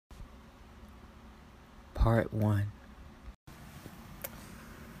Part 1.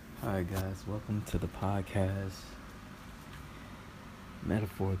 Alright guys, welcome to the podcast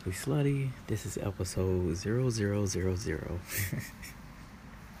Metaphorically Slutty. This is episode 0000.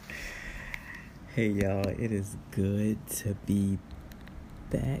 Hey y'all, it is good to be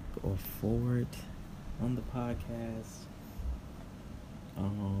back or forward on the podcast.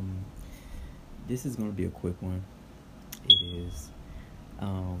 This is gonna be a quick one. It is.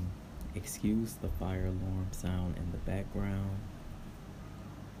 Excuse the fire alarm sound in the background.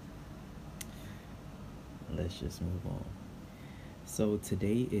 Let's just move on. So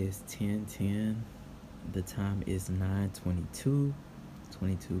today is 10/10. The time is 9:22.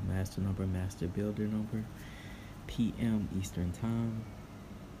 22 master number, master builder number, PM Eastern time.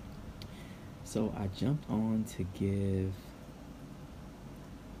 So I jumped on to give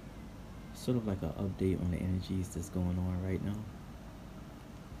sort of like an update on the energies that's going on right now.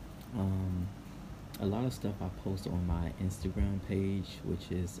 A lot of stuff I post on my Instagram page,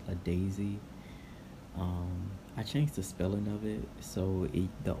 which is a daisy. I changed the spelling of it, so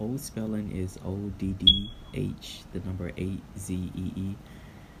the old spelling is ODDH, the number 8ZEE,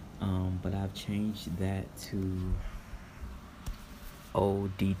 but I've changed that to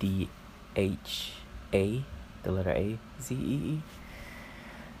ODDHA, the letter A, ZEE.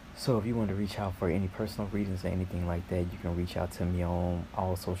 So if you want to reach out for any personal readings or anything like that, you can reach out to me on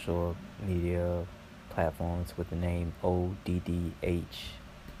all social media platforms with the name ODDHAZEE.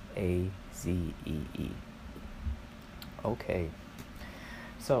 Okay,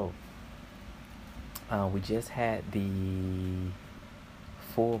 so we just had the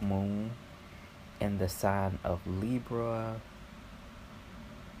full moon in the sign of Libra,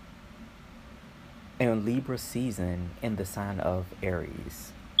 and Libra season in the sign of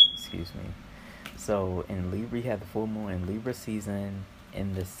Aries. Excuse me. So in Libra, you have the full moon in Libra season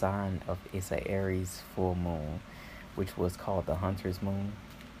in the sign of, it's a Aries full moon, which was called the Hunter's Moon.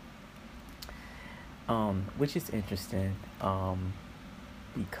 Which is interesting,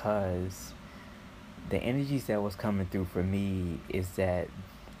 because the energies that was coming through for me is that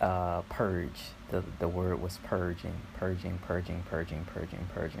purge. The word was purging.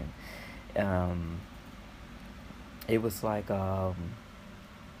 It was like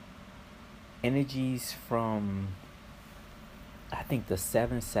energies from, I think, the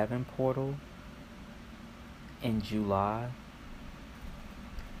 7/7 portal in July.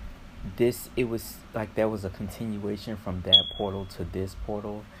 It was like there was a continuation from that portal to this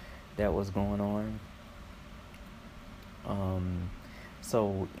portal that was going on.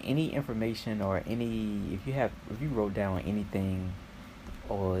 So any information or if you wrote down anything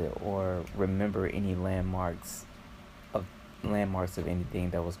or remember any landmarks of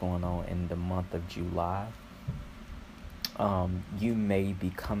anything that was going on in the month of July, you may be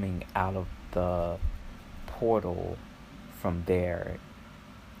coming out of the portal from there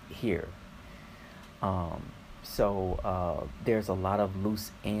here. So there's a lot of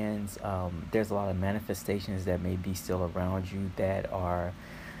loose ends. There's a lot of manifestations that may be still around you that are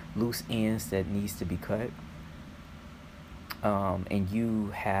loose ends that needs to be cut. And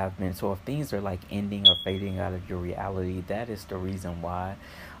you have been, so if things are like ending or fading out of your reality, that is the reason why.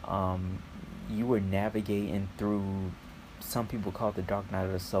 You were navigating through, some people call it the dark night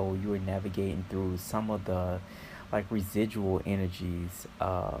of the soul. You were navigating through some of the like residual energies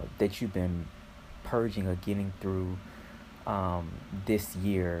that you've been purging or getting through this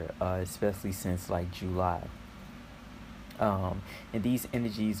year, especially since like July. And these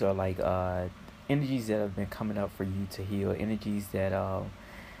energies are like energies that have been coming up for you to heal, energies that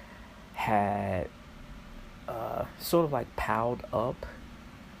had sort of like piled up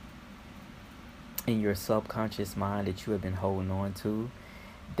in your subconscious mind that you have been holding on to,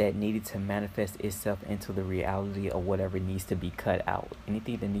 that needed to manifest itself into the reality of whatever needs to be cut out.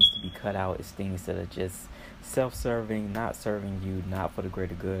 Anything that needs to be cut out is things that are just self-serving, not serving you, not for the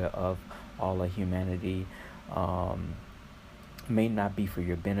greater good of all of humanity, may not be for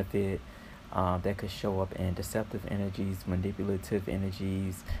your benefit. That could show up in deceptive energies, manipulative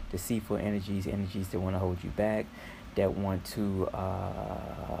energies, deceitful energies that want to hold you back, that want to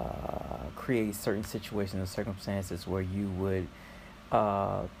create certain situations and circumstances where you would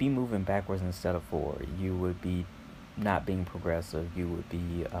be moving backwards instead of forward. You would be not being progressive. You would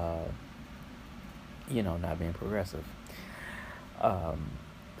be, not being progressive.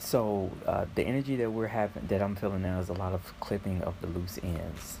 So the energy that I'm feeling now is a lot of clipping of the loose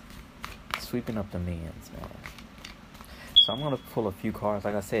ends, sweeping up the ends, man. So I'm gonna pull a few cards.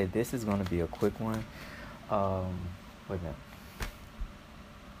 Like I said, this is gonna be a quick one. Wait a minute.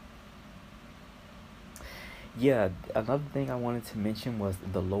 Yeah, another thing I wanted to mention was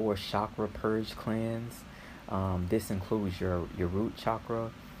the lower chakra purge cleanse. This includes your root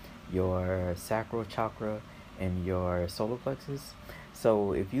chakra, your sacral chakra, and your solar plexus.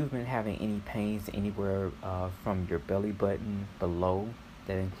 So if you've been having any pains anywhere from your belly button below,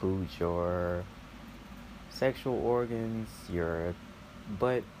 that includes your sexual organs, your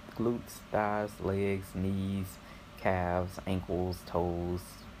butt, glutes, thighs, legs, knees, calves, ankles, toes,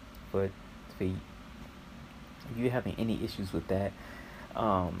 foot, feet. If you're having any issues with that,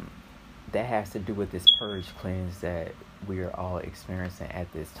 that has to do with this purge cleanse that we are all experiencing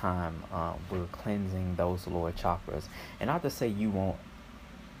at this time. We're cleansing those lower chakras. And not to say you won't,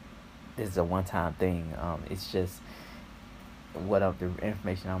 this is a one-time thing. It's just the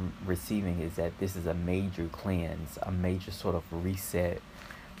information I'm receiving is that this is a major cleanse, a major sort of reset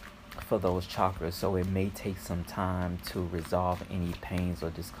for those chakras. So it may take some time to resolve any pains or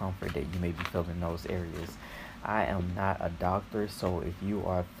discomfort that you may be feeling in those areas. I am not a doctor, so if you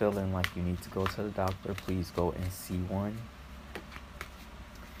are feeling like you need to go to the doctor, please go and see one.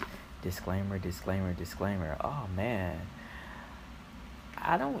 Disclaimer, disclaimer, disclaimer. Oh man,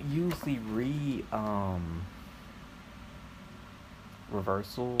 I don't usually read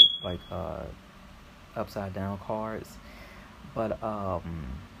reversal, like upside down cards, but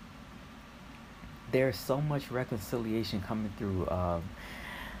there's so much reconciliation coming through.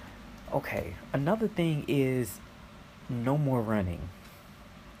 Okay, another thing is no more running.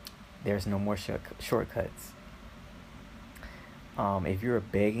 There's no more shortcuts. If you're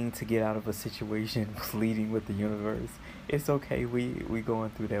begging to get out of a situation, pleading with the universe, it's okay. We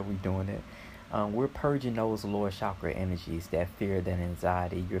going through that. We doing it. We're purging those lower chakra energies, that fear, that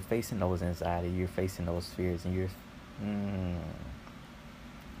anxiety. You're facing those anxiety. You're facing those fears, and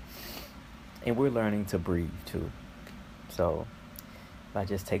and we're learning to breathe too. So if I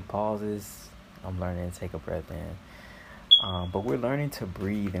just take pauses, I'm learning to take a breath in. But we're learning to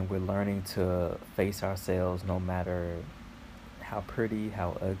breathe, and we're learning to face ourselves no matter how pretty,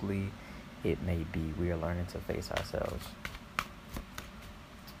 how ugly it may be. We are learning to face ourselves.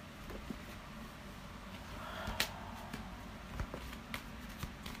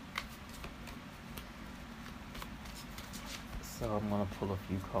 So I'm going to pull a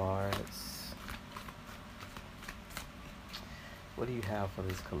few cards. What do you have for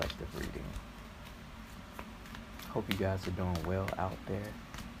this collective reading? Hope you guys are doing well out there.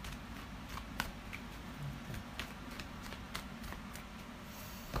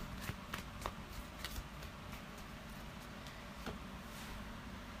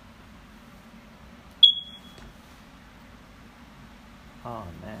 Oh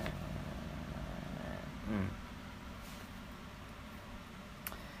man.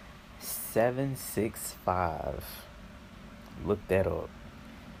 765. Look that up.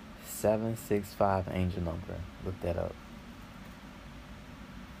 765 angel number. Look that up.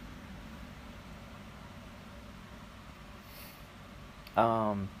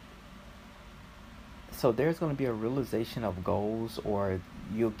 So there's going to be a realization of goals, or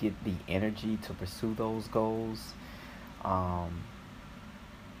you'll get the energy to pursue those goals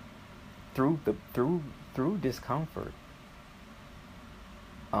through discomfort.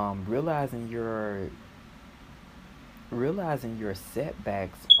 Realizing your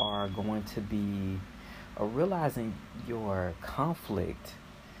setbacks are going to be, or realizing your conflict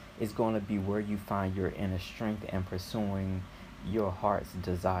is going to be where you find your inner strength and pursuing your heart's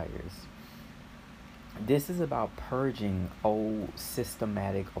desires. This is about purging old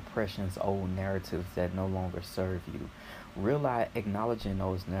systematic oppressions, old narratives that no longer serve you. Acknowledging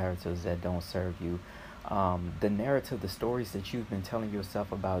those narratives that don't serve you. The narrative, the stories that you've been telling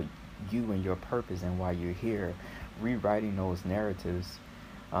yourself about you and your purpose and why you're here. Rewriting those narratives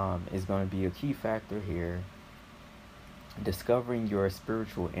is going to be a key factor here. Discovering your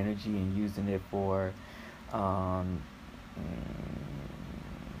spiritual energy and using it for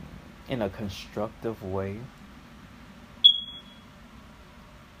in a constructive way.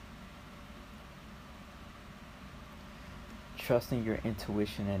 Trusting your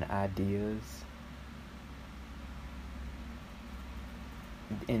intuition and ideas.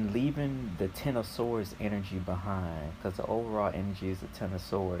 And leaving the Ten of Swords energy behind, because the overall energy is the Ten of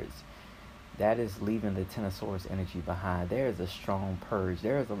Swords. That is leaving the Ten of Swords energy behind. There is a strong purge.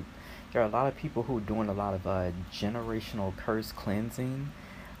 There are a lot of people who are doing a lot of generational curse cleansing.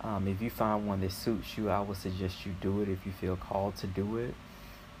 If you find one that suits you, I would suggest you do it if you feel called to do it.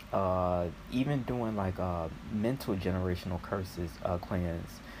 Even doing like mental generational curses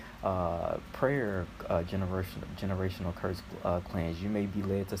cleanse. Prayer generational curse cleanse. You may be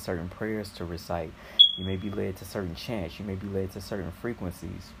led to certain prayers to recite. You may be led to certain chants. You may be led to certain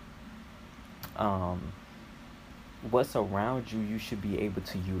frequencies. what's around you, you should be able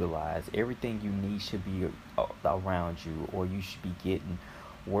to utilize. Everything you need should be around you, or you should be getting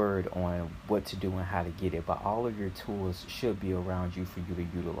word on what to do and how to get it. But all of your tools should be around you for you to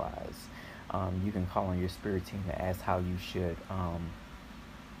utilize. You can call on your spirit team to ask how you should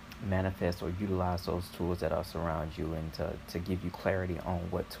manifest or utilize those tools that are surround you, and to give you clarity on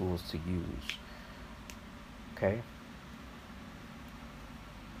what tools to use. Okay.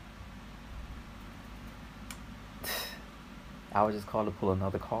 I was just called to pull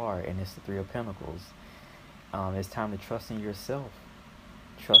another card, and it's the Three of Pentacles. It's time to trust in yourself,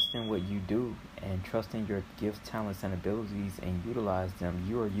 trust in what you do, and trust in your gifts, talents, and abilities, and utilize them.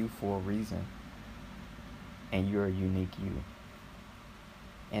 You are you for a reason, and you're a unique you.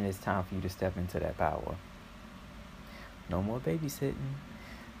 And it's time for you to step into that power. No more babysitting.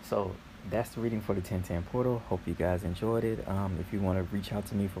 So that's the reading for the 1010 portal. Hope you guys enjoyed it. If you want to reach out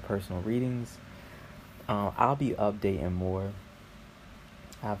to me for personal readings, I'll be updating more.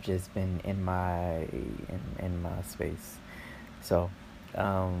 I've just been in my space. So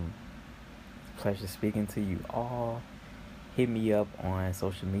pleasure speaking to you all. Hit me up on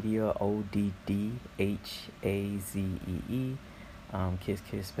social media, ODDHAZEE. Kiss,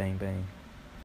 kiss, bang, bang.